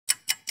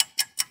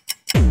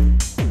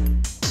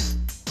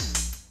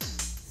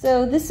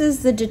So this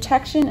is the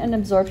detection and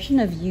absorption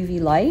of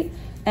UV light,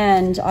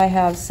 and I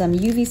have some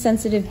UV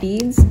sensitive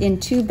beads in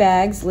 2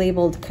 bags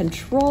labeled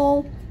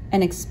control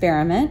and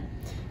experiment.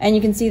 And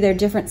you can see they're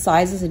different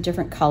sizes and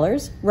different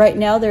colors. Right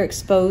now they're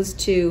exposed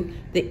to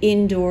the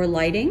indoor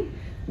lighting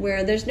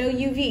where there's no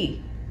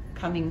UV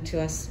coming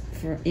to us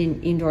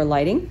in indoor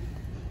lighting.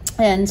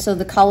 And so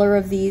the color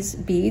of these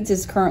beads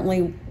is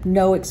currently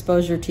no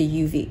exposure to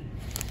UV.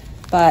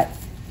 But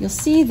you'll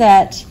see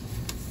that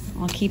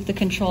I'll keep the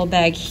control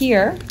bag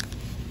here,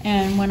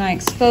 and when I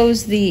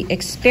expose the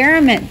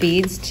experiment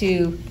beads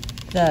to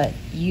the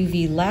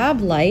UV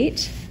lab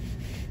light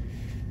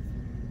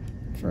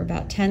for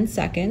about 10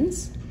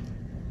 seconds,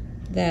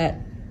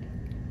 that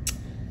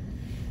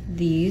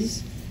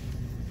these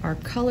are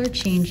color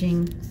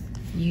changing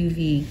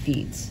UV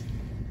beads.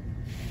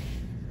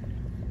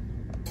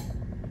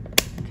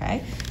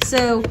 Okay,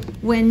 so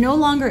when no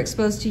longer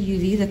exposed to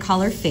UV, the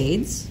color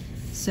fades,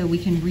 so we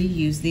can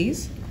reuse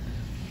these.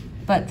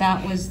 But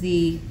that was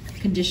the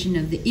condition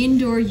of the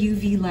indoor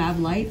UV lab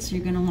light. So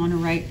you're going to want to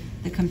write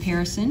the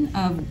comparison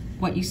of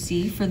what you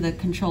see for the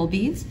control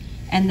beads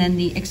and then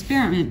the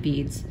experiment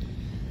beads.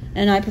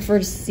 And I prefer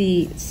to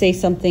say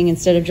something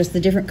instead of just the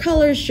different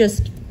colors,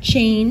 just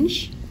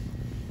change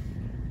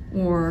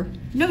or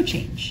no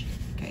change.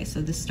 Okay,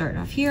 so this started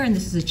off here and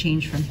this is a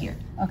change from here.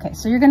 Okay,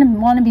 so you're going to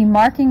want to be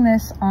marking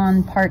this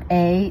on part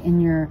A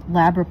in your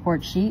lab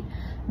report sheet,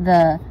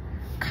 the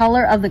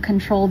color of the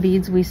control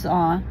beads we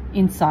saw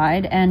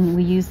inside, and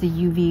we used the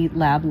UV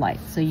lab light,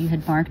 so you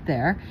had marked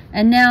there.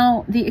 And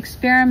now the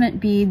experiment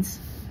beads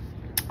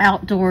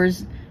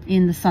outdoors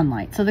in the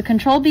sunlight. So the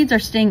control beads are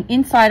staying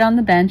inside on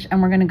the bench,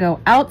 and we're going to go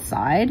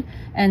outside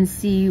and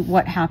see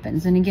what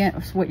happens. And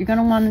again, so what you're going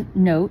to want to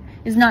note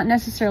is not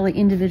necessarily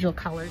individual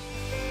colors.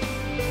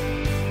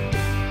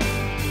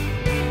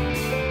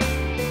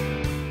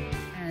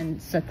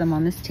 And set them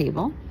on this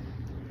table,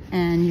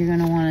 and you're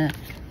going to want to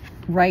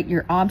write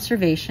your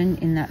observation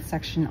in that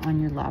section on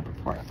your lab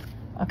report.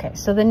 Okay,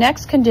 so the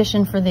next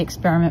condition for the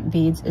experiment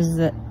beads is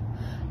that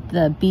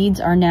the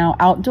beads are now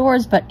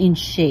outdoors but in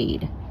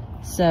shade.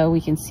 So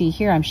we can see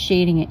here I'm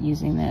shading it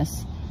using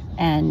this,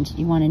 and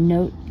you want to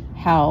note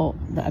how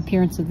the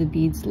appearance of the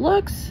beads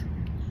looks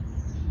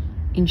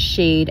in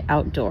shade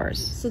outdoors.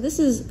 So this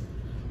is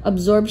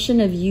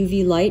absorption of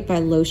UV light by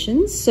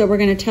Lotions. So we're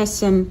going to test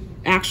some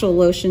actual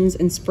lotions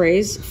and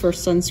sprays for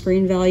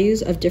sunscreen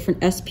values of different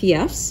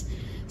SPFs.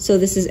 So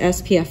this is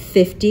SPF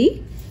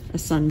 50, a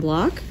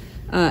sunblock.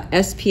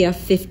 SPF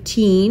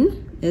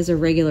 15 is a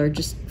regular,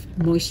 just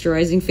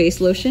moisturizing face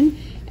lotion.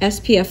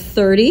 SPF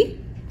 30,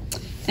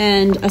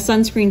 and a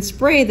sunscreen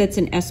spray that's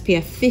an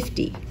SPF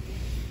 50.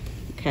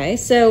 Okay,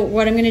 so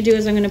what I'm gonna do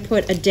is I'm gonna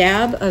put a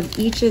dab of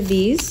each of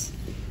these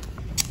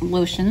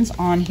lotions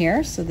on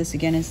here. So this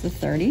again is the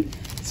 30.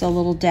 So a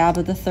little dab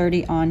of the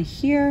 30 on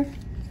here,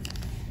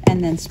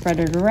 and then spread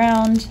it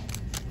around,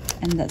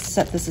 and let's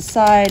set this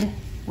aside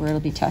where it'll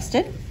be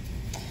tested.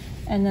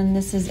 And then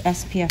this is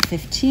SPF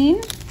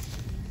 15.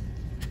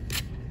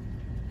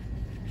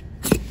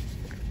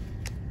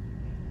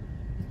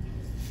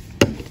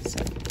 So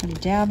put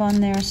a dab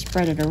on there,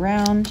 spread it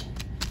around,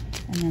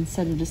 and then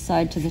set it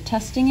aside to the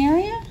testing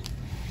area.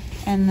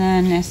 And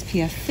then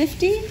SPF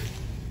 50.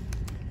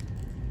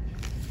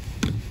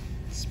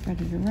 Spread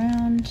it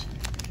around.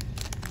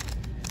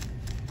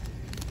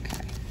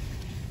 Okay.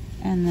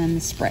 And then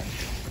the spray.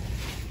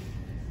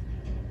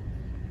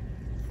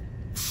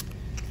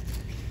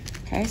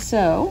 Okay,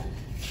 so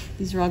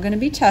these are all going to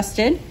be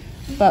tested,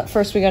 but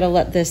first we got to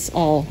let this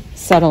all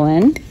settle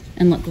in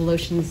and let the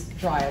lotions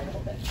dry a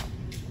little bit.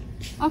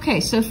 Okay,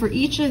 so for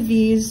each of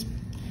these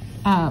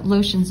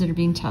lotions that are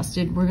being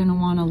tested, we're going to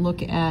want to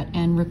look at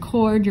and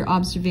record your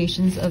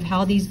observations of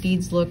how these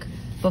beads look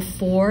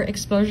before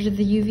exposure to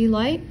the UV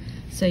light.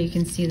 So you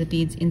can see the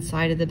beads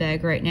inside of the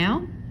bag right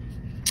now.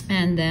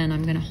 And then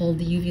I'm going to hold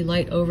the UV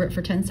light over it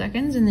for 10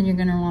 seconds, and then you're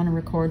going to want to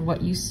record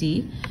what you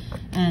see.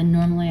 And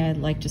normally I'd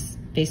like to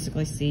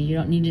basically see, you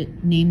don't need to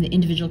name the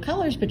individual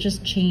colors, but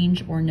just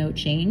change or no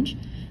change.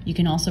 You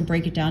can also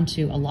break it down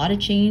to a lot of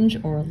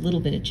change or a little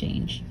bit of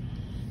change.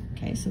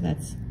 Okay, so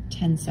that's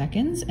 10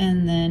 seconds.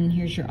 And then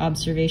here's your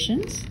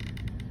observations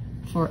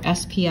for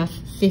SPF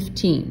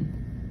 15.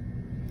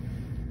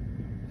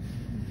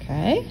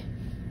 Okay,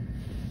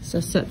 so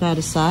set that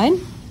aside.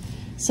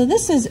 So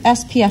this is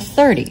SPF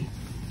 30.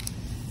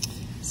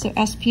 So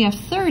SPF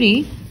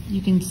 30,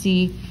 you can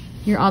see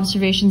your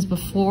observations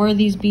before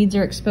these beads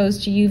are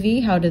exposed to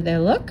UV. How did they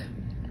look?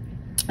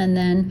 And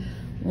then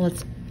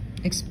let's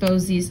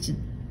expose these to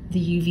the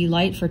UV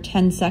light for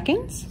 10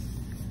 seconds.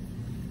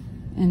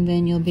 And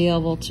then you'll be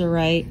able to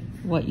write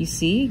what you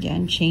see.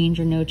 Again, change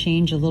or no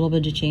change, a little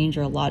bit of change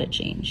or a lot of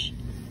change.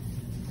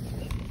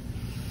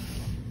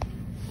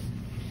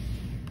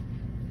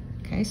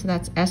 Okay, so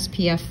that's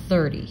SPF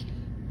 30.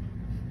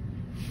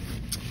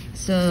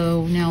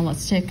 So now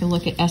let's take a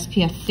look at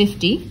SPF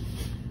 50.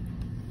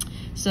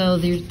 So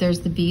there's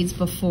the beads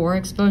before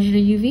exposure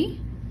to UV.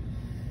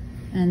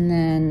 And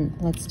then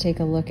let's take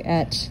a look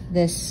at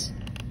this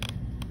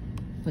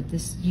put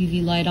this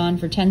UV light on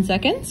for 10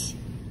 seconds.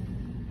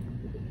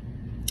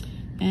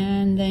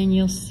 And then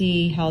you'll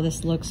see how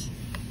this looks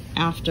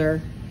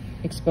after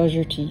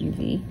exposure to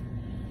UV.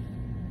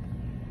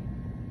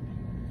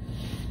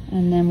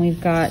 And then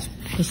we've got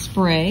the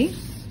spray.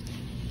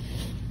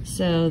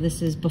 So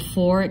this is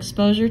before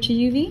exposure to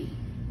UV.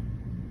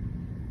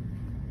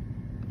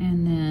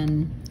 And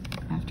then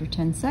after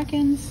 10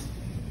 seconds,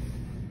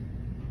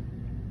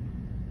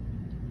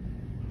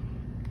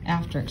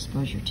 after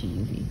exposure to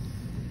UV.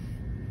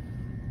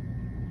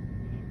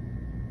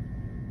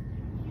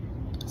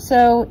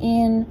 So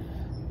in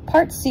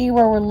part C,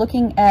 where we're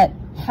looking at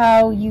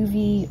how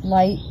UV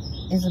light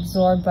is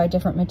absorbed by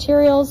different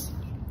materials,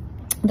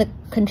 the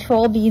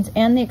control beads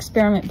and the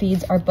experiment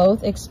beads are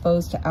both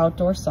exposed to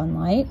outdoor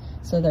sunlight.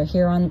 So they're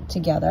here on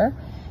together.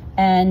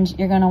 And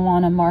you're going to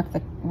want to mark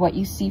what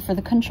you see for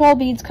the control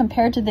beads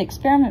compared to the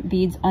experiment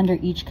beads under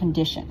each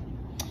condition.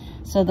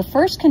 So the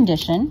first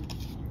condition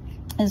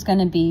is going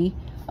to be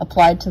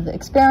applied to the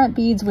experiment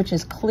beads, which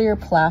is clear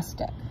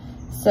plastic.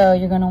 So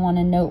you're going to want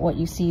to note what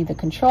you see the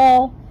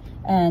control,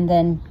 and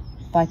then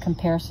by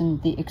comparison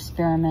the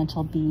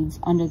experimental beads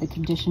under the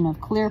condition of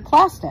clear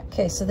plastic.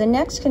 Okay, so the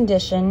next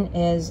condition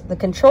is the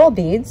control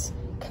beads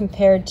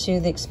compared to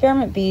the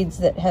experiment beads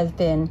that have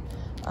been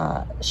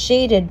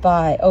shaded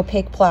by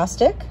opaque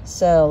plastic.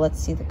 So let's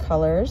see the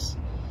colors,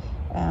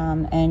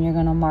 and you're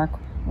going to mark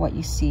what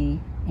you see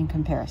in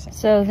comparison.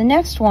 So the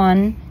next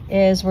one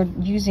is we're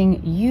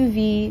using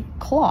UV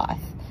cloth.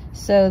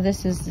 So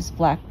this is this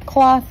black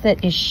cloth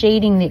that is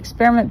shading the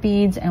experiment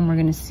beads, and we're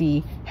going to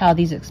see how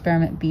these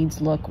experiment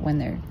beads look when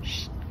they're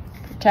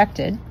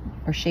protected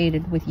or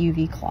shaded with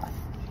UV cloth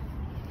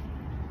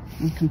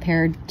and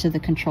compared to the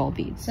control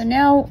beads. So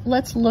now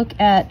let's look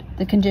at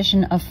the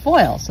condition of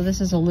foil. So this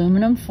is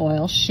aluminum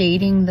foil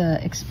shading the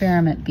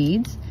experiment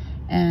beads,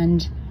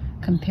 and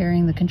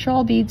comparing the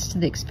control beads to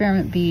the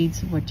experiment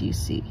beads, what do you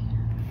see?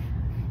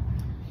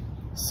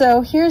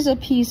 So here's a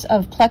piece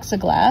of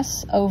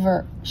plexiglass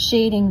over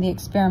shading the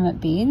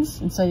experiment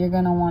beads, and so you're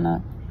going to want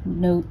to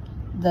note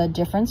the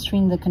difference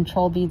between the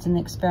control beads and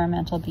the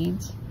experimental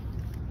beads.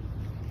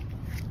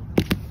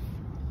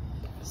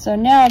 So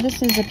now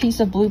this is a piece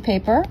of blue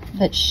paper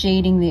that's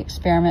shading the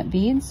experiment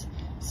beads.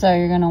 So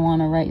you're going to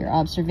want to write your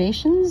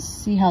observations,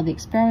 see how the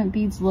experiment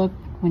beads look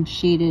when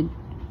shaded.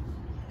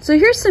 So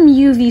here's some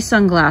UV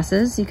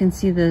sunglasses. You can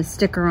see the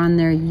sticker on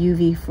there,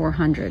 UV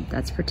 400.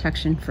 That's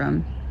protection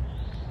from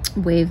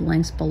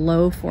wavelengths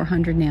below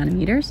 400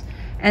 nanometers.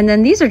 And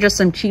then these are just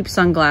some cheap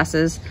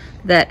sunglasses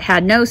that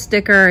had no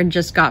sticker and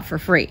just got for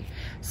free.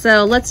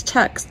 So let's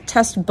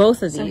test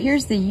both of these. So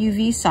here's the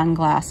UV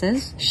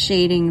sunglasses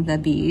shading the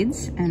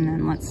beads, and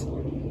then let's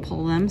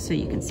pull them so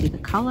you can see the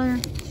color.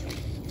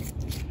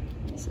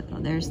 So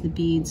there's the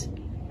beads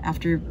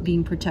after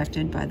being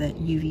protected by the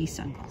UV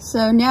sunglasses.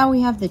 So now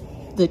we have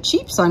the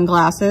cheap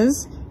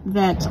sunglasses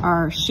that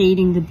are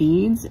shading the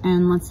beads,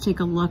 and let's take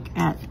a look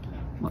at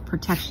what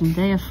protection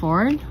they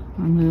afford.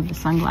 Remove the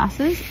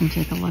sunglasses and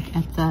take a look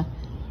at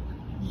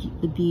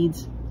the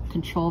beads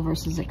control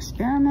versus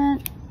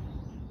experiment.